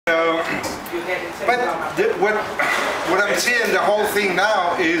But what I'm seeing, the whole thing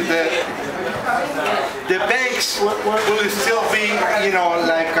now is that the banks will still be, you know,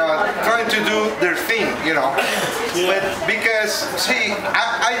 like trying to do their thing, you know. But because, see,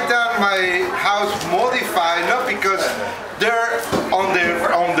 I done my house modified not because they're on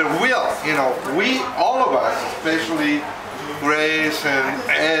the wheel, you know. We, all of us, especially Grace and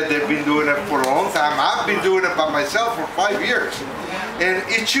Ed, they've been doing it for a long time. I've been doing it by myself for 5 years. And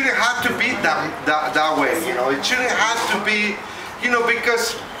it shouldn't have to be that way, you know. It shouldn't have to be, you know,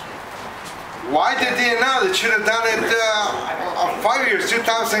 because why they did it now? They should have done it 5 years,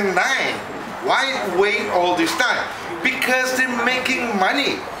 2009. Why wait all this time? Because they're making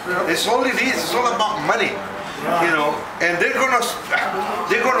money. It's all it is. It's all about money, you know. And they're gonna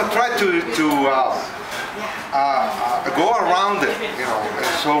try to go around it, you know. And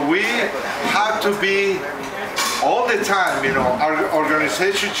so we have to be all the time, you know. Our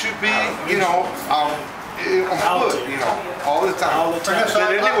organization should be, you know, on foot, you know, all the time. But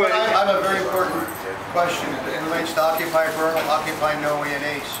anyway, I have a very important question. It relates to Occupy Bernal, Occupy Noe, and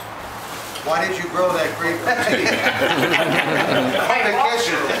ACE. Why did you grow that grape?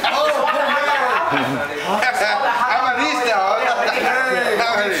 Modification. Oh,